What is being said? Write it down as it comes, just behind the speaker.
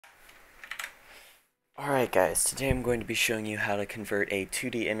Alright guys, today I'm going to be showing you how to convert a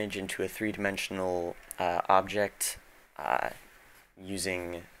 2D image into a three-dimensional object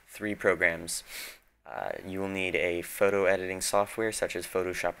using three programs. You will need a photo editing software such as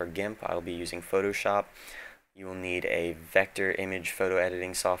Photoshop or Gimp. I'll be using Photoshop. You will need a vector image photo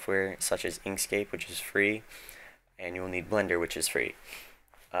editing software such as Inkscape, which is free. And you will need Blender, which is free.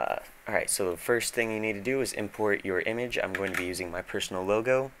 Alright, so the first thing you need to do is import your image. I'm going to be using my personal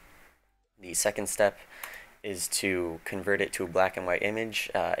logo. The second step is to convert it to a black and white image.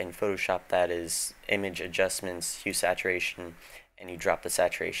 In Photoshop, that is image adjustments, hue saturation, and you drop the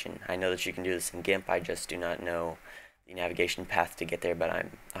saturation. I know that you can do this in Gimp. I just do not know the navigation path to get there, but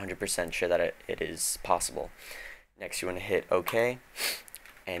I'm 100% sure that it is possible. Next, you want to hit OK,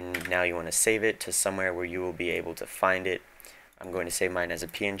 and now you want to save it to somewhere where you will be able to find it. I'm going to save mine as a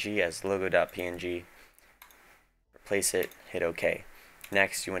PNG, as logo.png. Replace it, hit OK.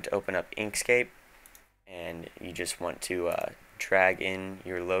 Next, you want to open up Inkscape, and you just want to drag in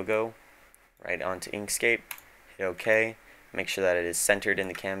your logo right onto Inkscape, hit OK, make sure that it is centered in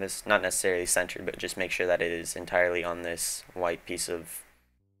the canvas, not necessarily centered, but just make sure that it is entirely on this white piece of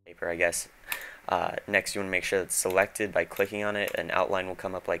paper, I guess. Next, you want to make sure that it's selected by clicking on it. An outline will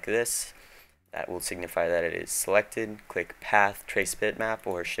come up like this. That will signify that it is selected. Click Path, Trace Bitmap,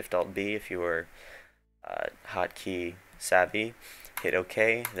 or Shift-Alt-B if you are hotkey savvy. Hit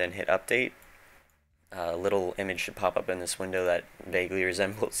OK, then hit Update. A little image should pop up in this window that vaguely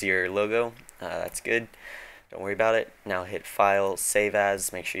resembles your logo. That's good. Don't worry about it. Now hit File, Save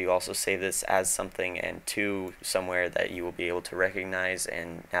As. Make sure you also save this as something and to somewhere that you will be able to recognize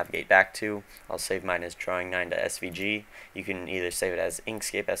and navigate back to. I'll save mine as drawing9.svg. You can either save it as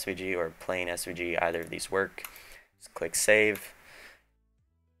Inkscape SVG or plain SVG. Either of these work. Just click Save.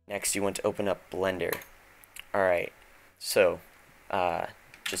 Next, you want to open up Blender. Alright, so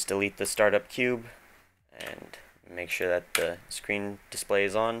just delete the startup cube and make sure that the screen display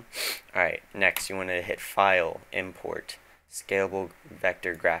is on. Alright, next you want to hit File, Import, Scalable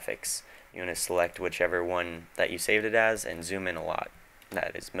Vector Graphics. You want to select whichever one that you saved it as and zoom in a lot.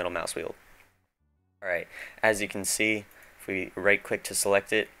 That is middle mouse wheel. Alright, as you can see, if we right click to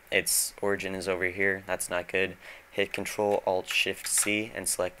select it, its origin is over here. That's not good. Hit Control Alt Shift C and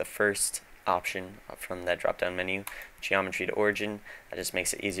select the first option from that drop down menu, geometry to origin. That just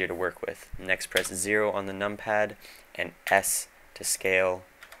makes it easier to work with. Next, press 0 on the numpad and S to scale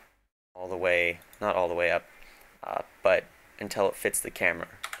all the way, not all the way up, but until it fits the camera.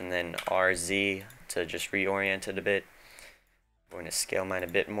 And then RZ to just reorient it a bit. We're going to scale mine a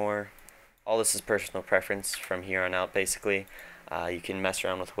bit more. All this is personal preference from here on out, basically. You can mess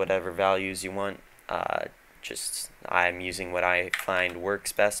around with whatever values you want. I'm using what I find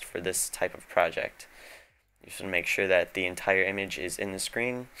works best for this type of project. You just want to make sure that the entire image is in the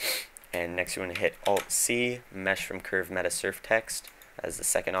screen. And next you want to hit Alt-C, Mesh from Curve Meta Surf Text as the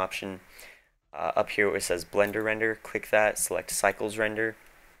second option. Up here where it says Blender Render, click that, select Cycles Render.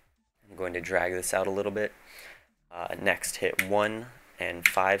 I'm going to drag this out a little bit. Next, hit 1 and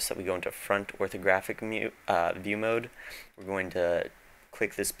 5 so that we go into front orthographic view mode. We're going to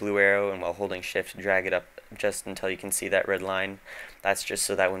click this blue arrow and while holding shift drag it up just until you can see that red line. That's just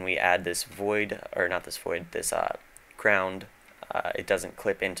so that when we add this void, or not this void, this ground, it doesn't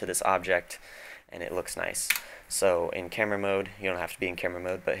clip into this object and it looks nice. So in camera mode, you don't have to be in camera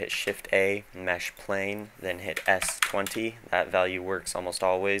mode, but hit Shift A, mesh plane, then hit S20. That value works almost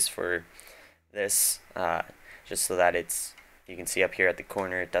always for this, just so that you can see up here at the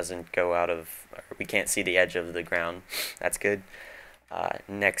corner it doesn't go out of, or we can't see the edge of the ground. That's good.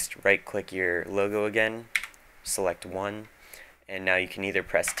 Next, right click your logo again, select 1, and now you can either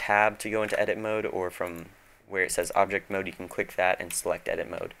press tab to go into edit mode, or from where it says object mode you can click that and select edit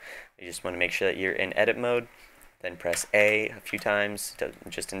mode. You just want to make sure that you're in edit mode, then press A few times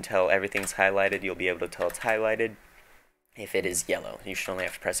just until everything's highlighted. You'll be able to tell it's highlighted if it is yellow. You should only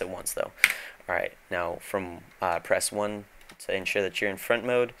have to press it once though. Alright, now from press 1 to ensure that you're in front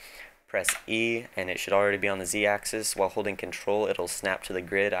mode, press E, and it should already be on the Z-axis. While holding Control, it'll snap to the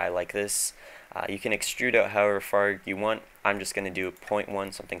grid. I like this. You can extrude out however far you want. I'm just going to do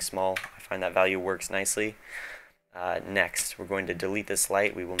 0.1, something small. I find that value works nicely. Next, we're going to delete this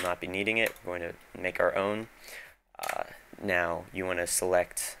light. We will not be needing it. We're going to make our own. Now, you want to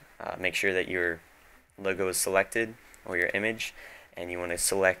select, make sure that your logo is selected, or your image, and you want to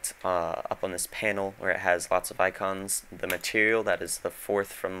select up on this panel where it has lots of icons, the material, that is the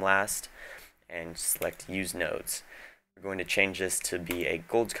fourth from last, and select Use Nodes. We're going to change this to be a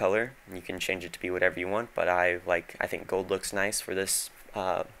gold color. You can change it to be whatever you want, but I think gold looks nice for this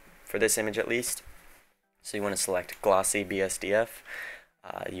image at least. So you want to select Glossy BSDF.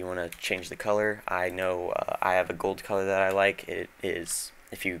 You want to change the color. I know I have a gold color that I like. It is,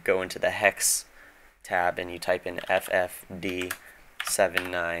 if you go into the hex tab and you type in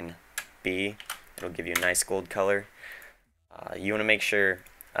FFD79B, it'll give you a nice gold color. You want to make sure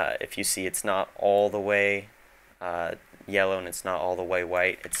if you see it's not all the way yellow and it's not all the way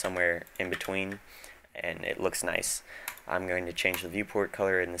white, it's somewhere in between and it looks nice. I'm going to change the viewport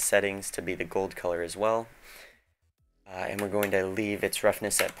color in the settings to be the gold color as well. And we're going to leave its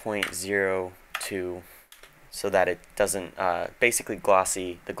roughness at 0.02 so that it doesn't, basically the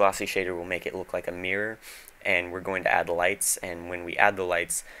glossy shader will make it look like a mirror, and we're going to add lights, and when we add the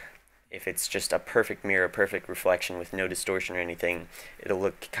lights, if it's just a perfect mirror, perfect reflection with no distortion or anything, it'll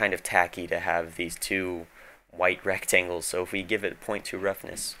look kind of tacky to have these two white rectangles. So if we give it 0.2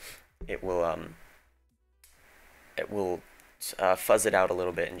 roughness, it will fuzz it out a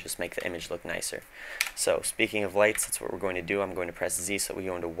little bit and just make the image look nicer. So speaking of lights, that's what we're going to do. I'm going to press Z so we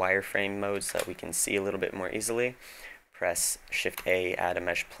go into wireframe mode so that we can see a little bit more easily. Press Shift A, add a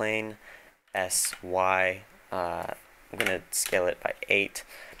mesh plane, S, Y, I'm going to scale it by 8,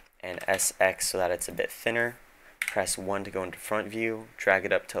 and SX so that it's a bit thinner. Press 1 to go into front view, drag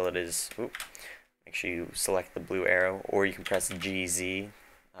it up till it is, make sure you select the blue arrow, or you can press GZ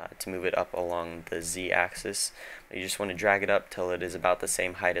to move it up along the Z axis. But you just want to drag it up till it is about the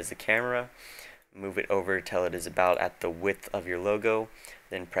same height as the camera. Move it over till it is about at the width of your logo.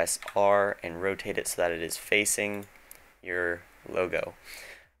 Then press R and rotate it so that it is facing your logo.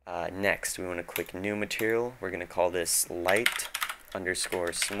 Next, we want to click New Material. We're going to call this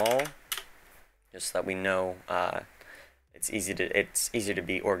light_small, just so that we know it's easier to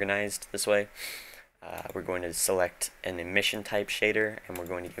be organized this way. We're going to select an emission type shader, and we're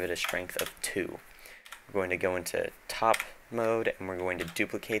going to give it a strength of 2. We're going to go into top mode, and we're going to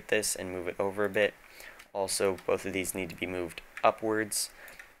duplicate this and move it over a bit. Also, both of these need to be moved upwards.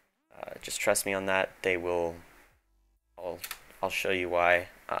 Just trust me on that. They will. I'll show you why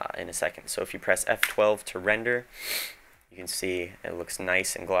in a second. So if you press F12 to render, you can see it looks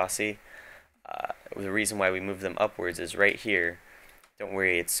nice and glossy. The reason why we move them upwards is right here. Don't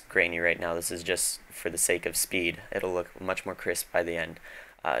worry, it's grainy right now. This is just for the sake of speed. It'll look much more crisp by the end.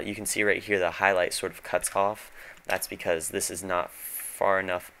 You can see right here the highlight sort of cuts off. That's because this is not far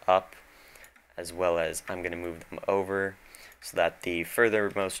enough up, as well as I'm going to move them over so that the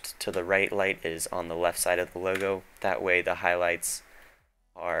furthermost to the right light is on the left side of the logo. That way the highlights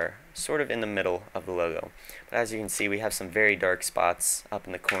are sort of in the middle of the logo. But as you can see, we have some very dark spots up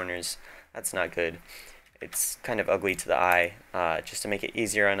in the corners. That's not good. It's kind of ugly to the eye. Just to make it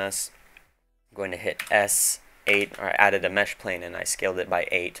easier on us, I'm going to hit S8, or I added a mesh plane and I scaled it by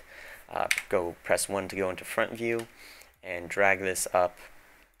 8. Go press 1 to go into front view and drag this up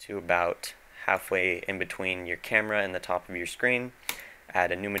to about halfway in between your camera and the top of your screen.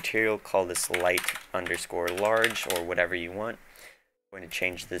 Add a new material, call this light_large or whatever you want. I'm going to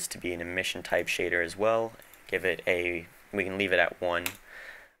change this to be an emission type shader as well. Give it we can leave it at 1.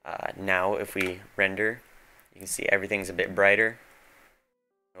 Now if we render, you can see everything's a bit brighter.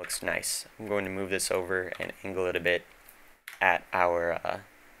 It looks nice. I'm going to move this over and angle it a bit at our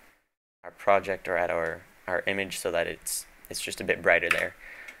project, or at our image, so that it's just a bit brighter there.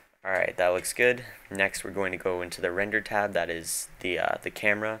 Alright, that looks good. Next we're going to go into the render tab, that is the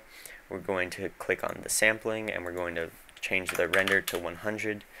camera. We're going to click on the sampling and we're going to change the render to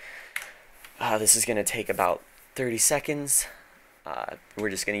 100. This is going to take about 30 seconds. We're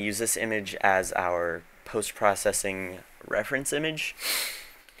just going to use this image as our post-processing reference image.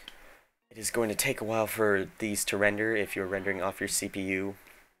 It is going to take a while for these to render if you're rendering off your CPU.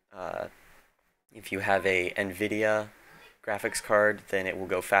 If you have a NVIDIA graphics card, then it will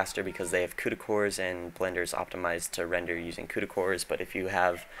go faster because they have CUDA cores and Blender is optimized to render using CUDA cores. But if you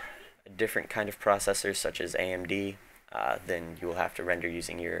have a different kind of processor such as AMD, then you will have to render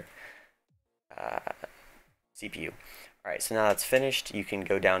using your CPU. Alright, so now that's finished, you can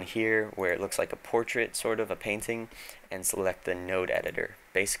go down here where it looks like a portrait, sort of, a painting, and select the node editor.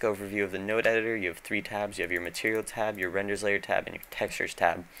 Basic overview of the node editor, you have 3 tabs. You have your material tab, your renders layer tab, and your textures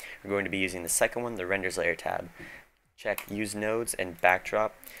tab. We're going to be using the second one, the renders layer tab. Check use nodes and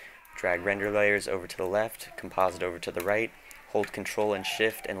backdrop. Drag render layers over to the left, composite over to the right. Hold Control and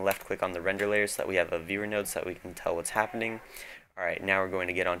Shift and left click on the render layer so that we have a viewer node so that we can tell what's happening. Alright, now we're going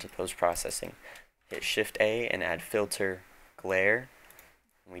to get onto post-processing. Hit Shift A and add filter glare.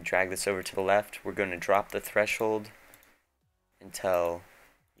 When we drag this over to the left, we're going to drop the threshold until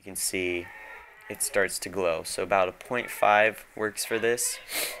you can see it starts to glow. So about a 0.5 works for this.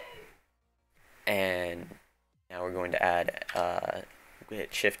 And now we're going to add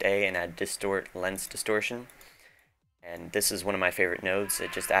hit Shift A and add distort lens distortion. And this is one of my favorite nodes.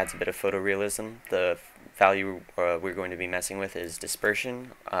 It just adds a bit of photorealism. The value we're going to be messing with is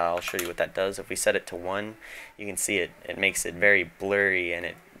dispersion. I'll show you what that does. If we set it to 1, you can see it makes it very blurry, and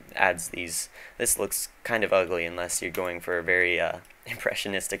it adds these. This looks kind of ugly unless you're going for a very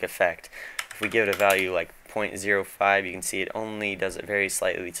impressionistic effect. If we give it a value like 0.05, you can see it only does it very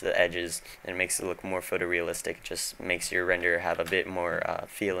slightly to the edges, and it makes it look more photorealistic. It just makes your render have a bit more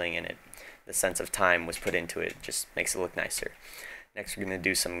feeling in it. The sense of time was put into it. Just makes it look nicer. Next, we're going to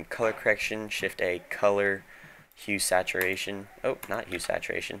do some color correction. Shift A, color, hue saturation. Oh, not hue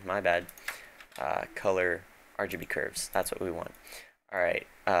saturation, my bad. Color RGB curves. That's what we want. Alright,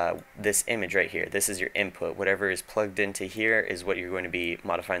 this image right here, this is your input. Whatever is plugged into here is what you're going to be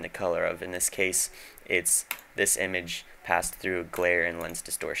modifying the color of. In this case, it's this image passed through glare and lens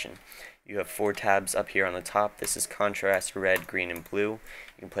distortion. You have 4 tabs up here on the top. This is contrast, red, green, and blue.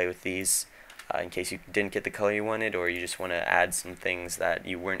 You can play with these in case you didn't get the color you wanted, or you just want to add some things that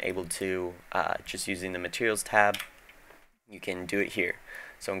you weren't able to just using the materials tab. You can do it here.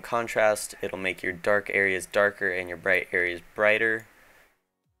 So in contrast, it'll make your dark areas darker and your bright areas brighter.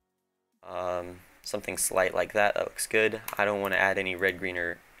 Something slight like that. That looks good. I don't want to add any red, green,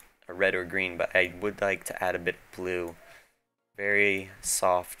 or red or green, but I would like to add a bit of blue. Very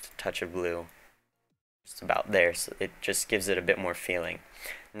soft touch of blue. Just about there, so it just gives it a bit more feeling.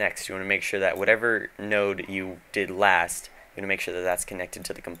 Next, you want to make sure that whatever node you did last, you want to make sure that that's connected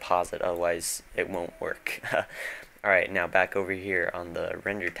to the composite, otherwise it won't work. Alright, now back over here on the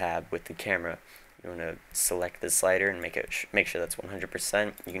render tab with the camera. You want to select the slider and make sure that's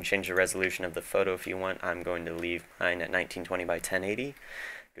 100%. You can change the resolution of the photo if you want. I'm going to leave mine at 1920 by 1080.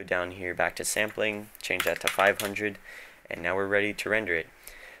 Go down here back to sampling, change that to 500, and now we're ready to render it.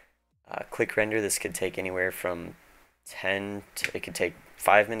 Click render. This could take anywhere from 10 to, it could take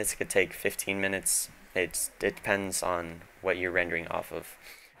 5 minutes, it could take 15 minutes. It depends on what you're rendering off of.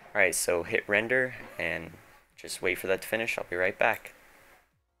 Alright, so hit render and just wait for that to finish. I'll be right back.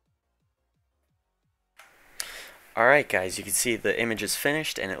 Alright guys, you can see the image is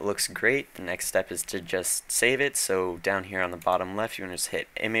finished and it looks great. The next step is to just save it. So down here on the bottom left, you want to just hit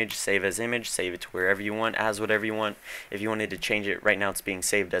image, save as image, save it to wherever you want, as whatever you want. If you wanted to change it, right now it's being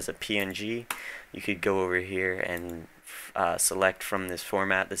saved as a PNG. You could go over here and select from this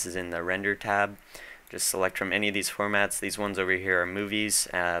format. This is in the render tab. Just select from any of these formats. These ones over here are movies,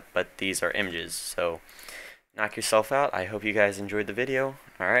 but these are images. So knock yourself out. I hope you guys enjoyed the video.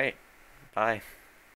 Alright, bye.